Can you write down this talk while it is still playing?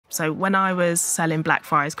So when I was selling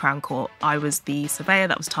Blackfriars Crown Court, I was the surveyor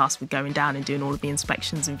that was tasked with going down and doing all of the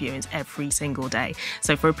inspections and viewings every single day.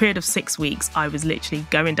 So for a period of 6 weeks, I was literally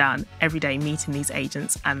going down every day, meeting these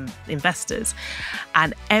agents and investors.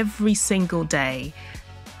 And every single day,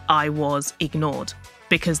 I was ignored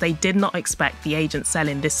because they did not expect the agent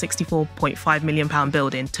selling this £64.5 million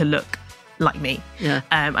building to look like me. Yeah.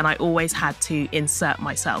 And I always had to insert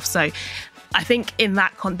myself. So I think in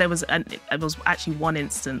that there was actually one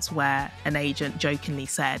instance where an agent jokingly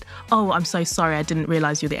said, "Oh, I'm so sorry, I didn't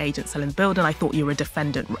realise you're the agent selling the building. I thought you were a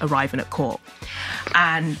defendant arriving at court."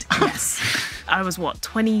 And yes, I was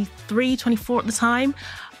 23, 24 at the time.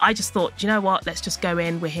 I just thought, you know what, let's just go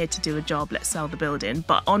in, we're here to do a job, let's sell the building.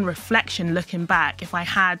 But on reflection, looking back, if I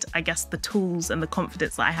had, I guess, the tools and the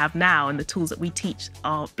confidence that I have now and the tools that we teach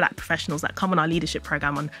our Black professionals that come on our leadership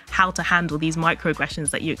program on how to handle these microaggressions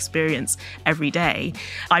that you experience every day,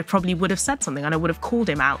 I probably would have said something and I would have called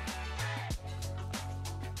him out